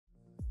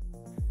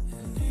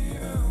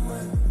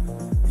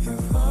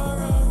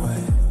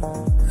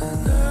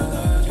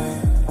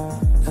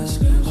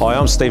Hi,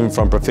 I'm Stephen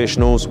from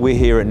Professionals. We're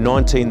here at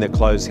 19 The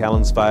Close,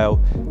 Helensvale.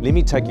 Let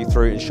me take you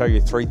through and show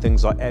you 3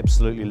 things I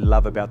absolutely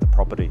love about the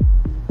property.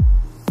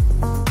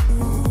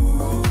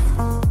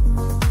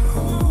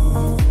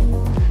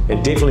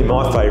 And definitely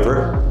my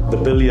favourite, the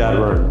billiard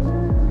room.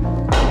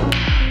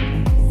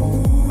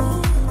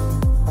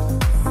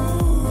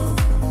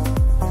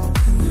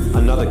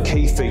 Another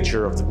key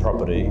feature of the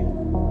property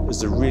is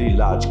the really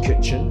large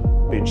kitchen,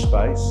 bench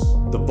space,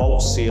 the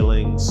vault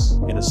ceilings,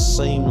 and a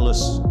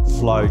seamless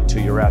flow to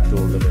your outdoor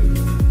living.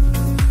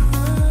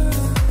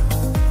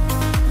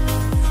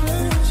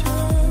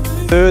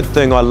 Third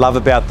thing I love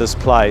about this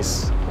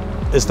place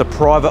is the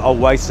private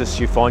oasis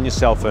you find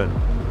yourself in.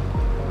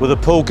 With a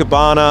pool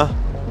cabana,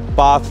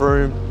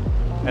 bathroom,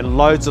 and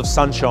loads of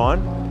sunshine,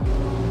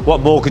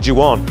 what more could you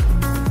want?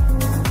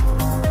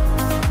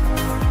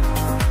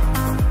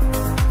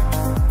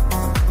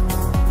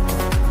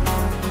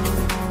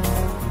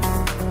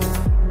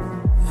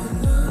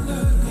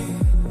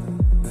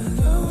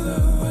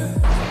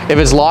 If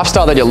it's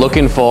lifestyle that you're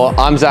looking for,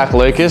 I'm Zach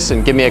Lucas,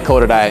 and give me a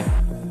call today.